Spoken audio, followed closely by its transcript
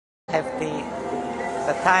have the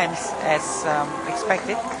times as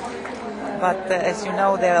expected, but as you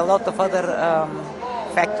know, there are a lot of other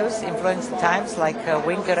factors influence the times, like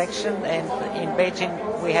wind direction, and in Beijing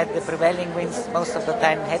we had the prevailing winds most of the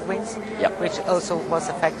time, headwinds, which also was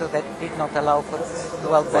a factor that did not allow for the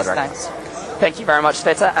world best times. Thank you very much,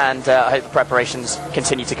 Sveta, and I hope the preparations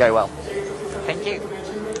continue to go well. Thank you.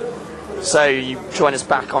 So you join us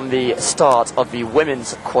back on the start of the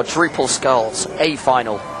women's quadruple sculls A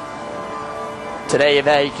final. Today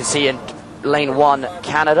there you can see in lane 1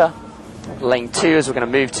 Canada, lane 2 as we're going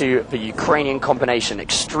to move to the Ukrainian combination.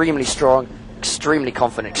 Extremely strong, extremely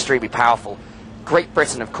confident, extremely powerful. Great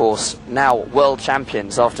Britain, of course, now world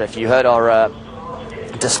champions. After, if you heard our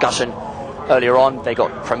discussion earlier on, they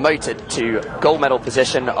got promoted to gold medal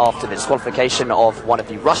position after the disqualification of one of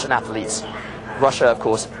the Russian athletes. Russia, of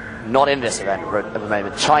course, not in this event at the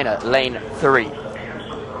moment. China, lane 3.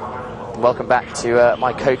 Welcome back to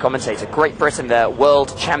my co-commentator. Great Britain there,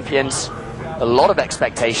 world champions. A lot of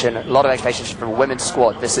expectations from the women's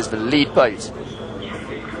squad. This is the lead boat.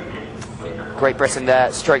 Great Britain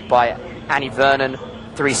there, stroked by Annie Vernon,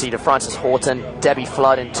 3-seater Frances Horton, Debbie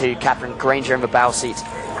Flood in 2, Catherine Granger in the bow seat.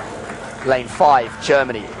 Lane 5,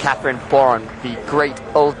 Germany, Catherine Boron, the great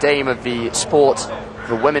old dame of the sport,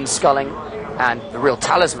 the women's sculling, and the real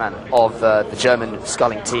talisman of the German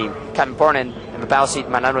sculling team. Catherine Boron in the bow seat,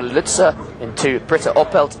 Manuela Lutzer in 2, Britta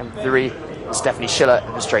Oppelt in 3, and Stephanie Schiller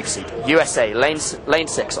in the stroke seat. USA, lane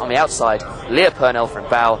 6 on the outside, Leah Purnell from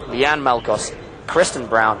bow, Leanne Malkos, Kristen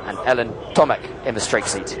Brown, and Ellen Tomek in the stroke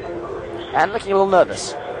seat. And looking a little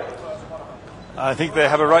nervous. I think they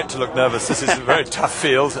have a right to look nervous. This is a very tough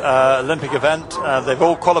field, Olympic event. They've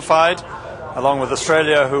all qualified, along with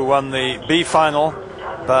Australia, who won the B final,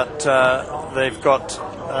 but they've got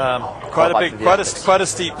quite a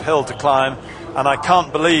steep hill to climb, and I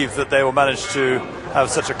can't believe that they will manage to have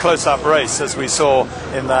such a close-up race as we saw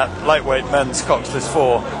in that lightweight men's Coxless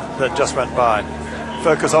 4 that just went by.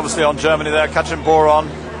 Focus obviously on Germany there, Katrin Boron.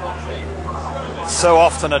 So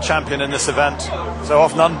often a champion in this event, so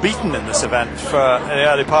often unbeaten in this event for the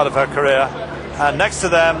early part of her career. And next to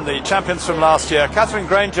them, the champions from last year, Catherine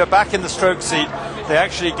Granger back in the stroke seat. They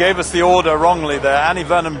actually gave us the order wrongly there. Annie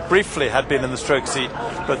Vernon briefly had been in the stroke seat,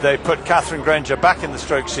 but they put Catherine Granger back in the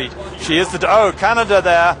stroke seat. She is Canada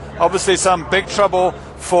there. Obviously some big trouble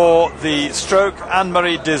for the stroke.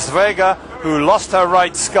 Anne-Marie de Zwega, who lost her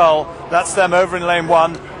right scull. That's them over in lane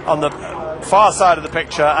 1 on the far side of the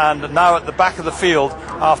picture, and now at the back of the field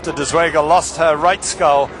after de Zwega lost her right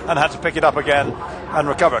scull and had to pick it up again and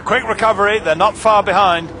recover. Quick recovery, they're not far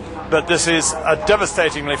behind, but this is a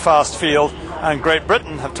devastatingly fast field, and Great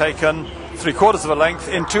Britain have taken 3/4 of a length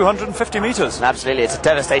in 250 metres. Absolutely, it's a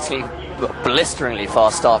devastatingly, blisteringly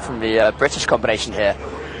fast start from the British combination here.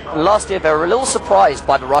 Last year they were a little surprised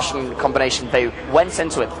by the Russian combination. They went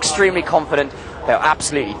into it extremely confident. They were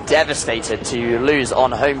absolutely devastated to lose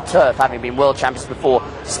on home turf, having been world champions before,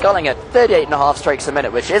 sculling at 38.5 strokes a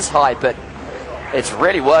minute, which is high, but it's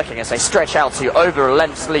really working as they stretch out to over a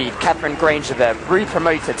length's lead. Catherine Granger there,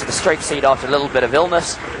 re-promoted to the stroke seat after a little bit of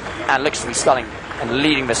illness, and looks to be sculling and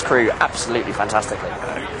leading this crew absolutely fantastically.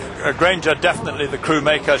 Granger, definitely the crew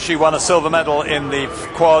maker. She won a silver medal in the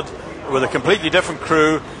quad with a completely different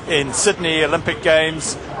crew in Sydney Olympic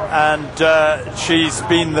Games, and she's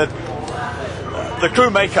been the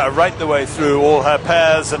crew maker right the way through all her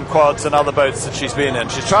pairs and quads and other boats that she's been in.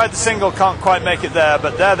 She tried the single, can't quite make it there,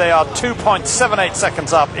 but there they are, 2.78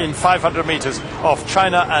 seconds up in 500 metres off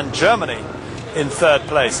China and Germany in 3rd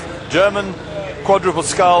place. German quadruple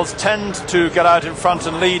sculls tend to get out in front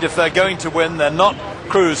and lead if they're going to win. They're not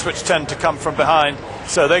crews which tend to come from behind,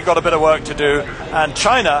 so they've got a bit of work to do. And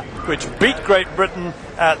China, which beat Great Britain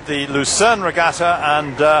at the Lucerne Regatta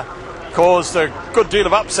and caused a good deal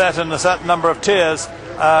of upset and a certain number of tears,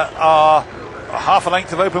 are half a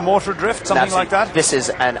length of open water adrift, something like that. This is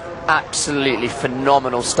an absolutely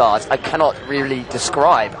phenomenal start. I cannot really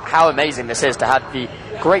describe how amazing this is to have the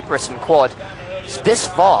Great Britain quad this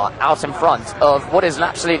far out in front of what is an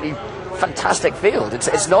absolutely fantastic field.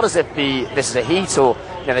 It's not as if this is a heat, or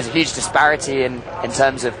there's a huge disparity in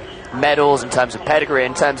terms of medals, in terms of pedigree,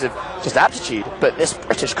 in terms of just aptitude, but this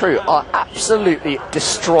British crew are absolutely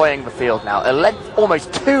destroying the field now. A length,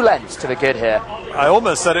 almost 2 lengths to the good here. I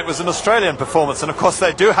almost said it was an Australian performance, and of course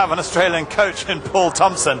they do have an Australian coach in Paul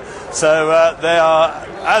Thompson, so they are,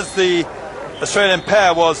 as the Australian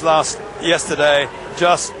pair was yesterday,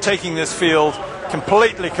 just taking this field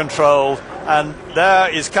completely controlled. And there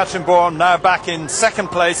is Katrin Boron now back in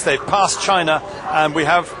 2nd place. They've passed China, and we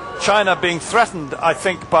have China being threatened, I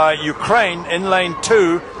think, by Ukraine in lane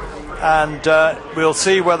 2, and we'll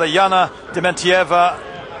see whether Yana Dementieva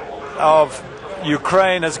of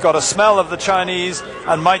Ukraine has got a smell of the Chinese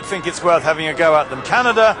and might think it's worth having a go at them.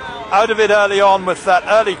 Canada, out of it early on with that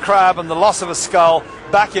early crab and the loss of a skull,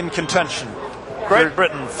 back in contention. Great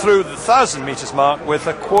Britain through the 1,000 metres mark with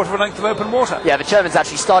a quarter of a length of open water. Yeah, the Germans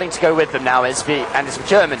actually starting to go with them now, and it's the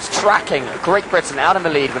Germans tracking Great Britain out in the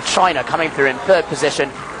lead, with China coming through in third position,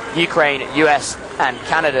 Ukraine, US and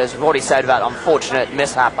Canada, as we've already said, about unfortunate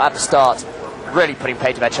mishap at the start, really putting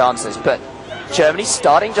pay to their chances. But Germany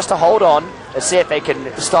starting just to hold on and see if they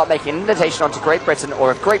can start making an invitation onto Great Britain,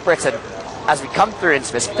 or if Great Britain, as we come through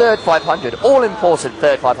into this third 500, all-important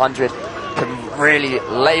third 500, can really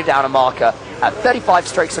lay down a marker at 35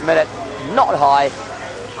 strokes a minute, not high,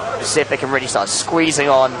 to see if they can really start squeezing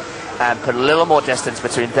on and put a little more distance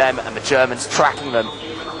between them and the Germans, tracking them.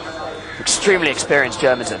 Extremely experienced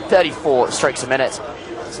Germans at 34 strokes a minute.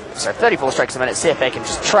 So 34 strokes a minute, see if they can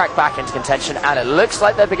just track back into contention, and it looks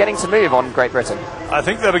like they're beginning to move on Great Britain. I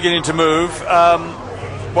think they're beginning to move.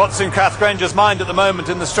 What's in Kath Granger's mind at the moment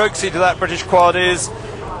in the stroke seat of that British quad is,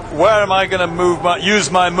 where am I going to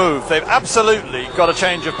use my move? They've absolutely got a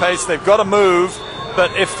change of pace, they've got to move,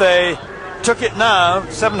 but if they took it now,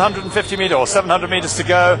 750 metres or 700 metres to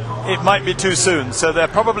go, it might be too soon, so they're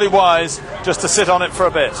probably wise just to sit on it for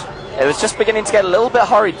a bit. It was just beginning to get a little bit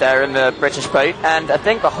hurried there in the British boat, and I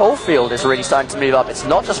think the whole field is really starting to move up. It's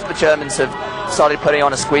not just the Germans have started putting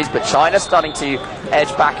on a squeeze, but China's starting to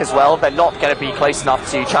edge back as well. They're not going to be close enough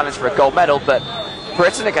to challenge for a gold medal, but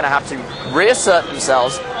Britain are going to have to reassert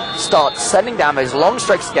themselves, start sending down those long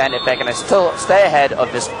strokes again if they're going to still stay ahead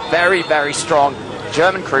of this very, very strong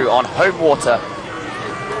German crew on home water.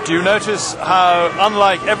 Do you notice how,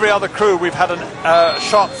 unlike every other crew we've had a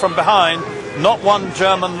shot from behind, not one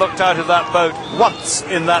German looked out of that boat once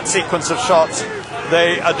in that sequence of shots.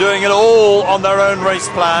 They are doing it all on their own race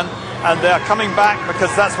plan, and they are coming back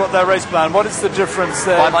because that's what their race plan. What is the difference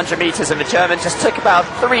there? 500 metres, and the Germans just took about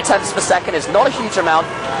 0.3 of a second. It's not a huge amount.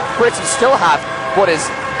 Britain still have what is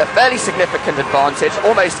a fairly significant advantage,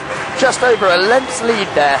 almost just over a length's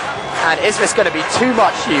lead there. And is this going to be too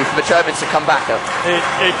much, Hugh, for the Germans to come back up?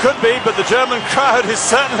 It could be, but the German crowd is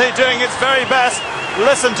certainly doing its very best.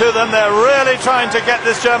 Listen to them, they're really trying to get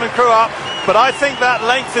this German crew up, but I think that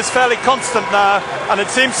length is fairly constant now, and it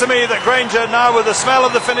seems to me that Granger now, with the smell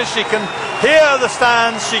of the finish, she can hear the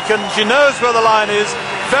stands, she knows where the line is,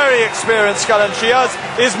 very experienced scull, and she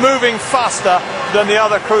is moving faster than the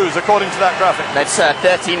other crews according to that graphic. That's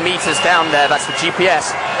 13 metres down there, that's the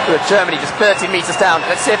GPS with Germany just 13 metres down.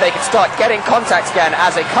 Let's see if they can start getting contact again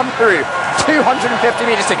as they come through. 250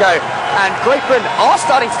 metres to go, and Great Britain are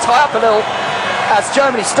starting to tie up a little as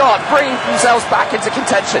Germany start bringing themselves back into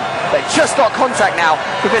contention. They've just got contact now,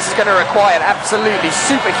 but this is going to require an absolutely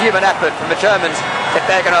superhuman effort from the Germans if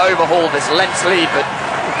they're going to overhaul this length lead that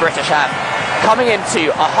the British have. Coming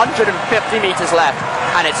into 150 metres left,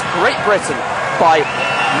 and it's Great Britain by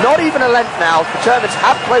not even a length now. The Germans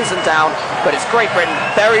have closed them down, but it's Great Britain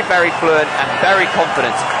very, very fluent and very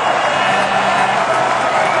confident.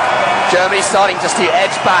 Germany starting just to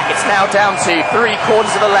edge back. It's now down to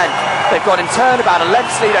 3/4 of a length. They've got in turn about a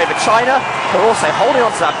length's lead over China, who are also holding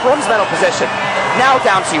on to that bronze medal position. Now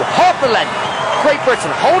down to half a length. Great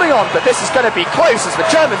Britain holding on, but this is going to be close as the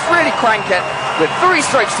Germans really crank it with 3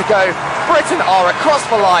 strokes to go. Britain are across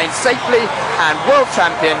the line safely and world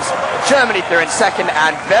champions. Germany through in second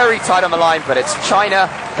and very tight on the line, but it's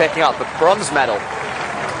China picking up the bronze medal.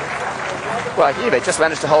 Well, yeah, they just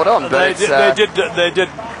managed to hold on. But they did,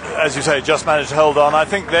 as you say, just managed to hold on. I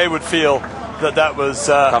think they would feel that was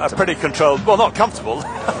a pretty controlled, well, not comfortable.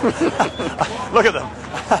 Look at them.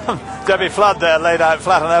 Debbie Flood there laid out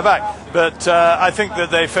flat on her back. But I think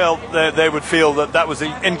that they would feel that was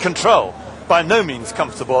in control. By no means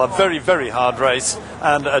comfortable, a very, very hard race,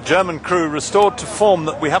 and a German crew restored to form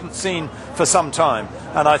that we haven't seen for some time.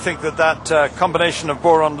 And I think that combination of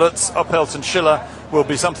Boron, Lutz, Oppelt and Schiller will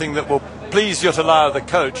be something that will please Jutta Lauer, the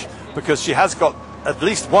coach, because she has got at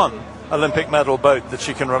least one Olympic medal boat that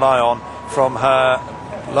she can rely on from her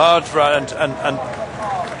large and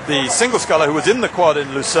the single sculler who was in the quad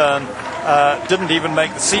in Lucerne didn't even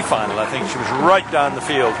make the C final. I think she was right down the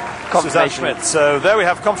field. Suzanne Schmidt. So there we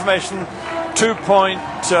have confirmation. 2 point,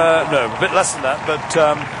 no, a bit less than that, but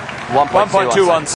 1.21.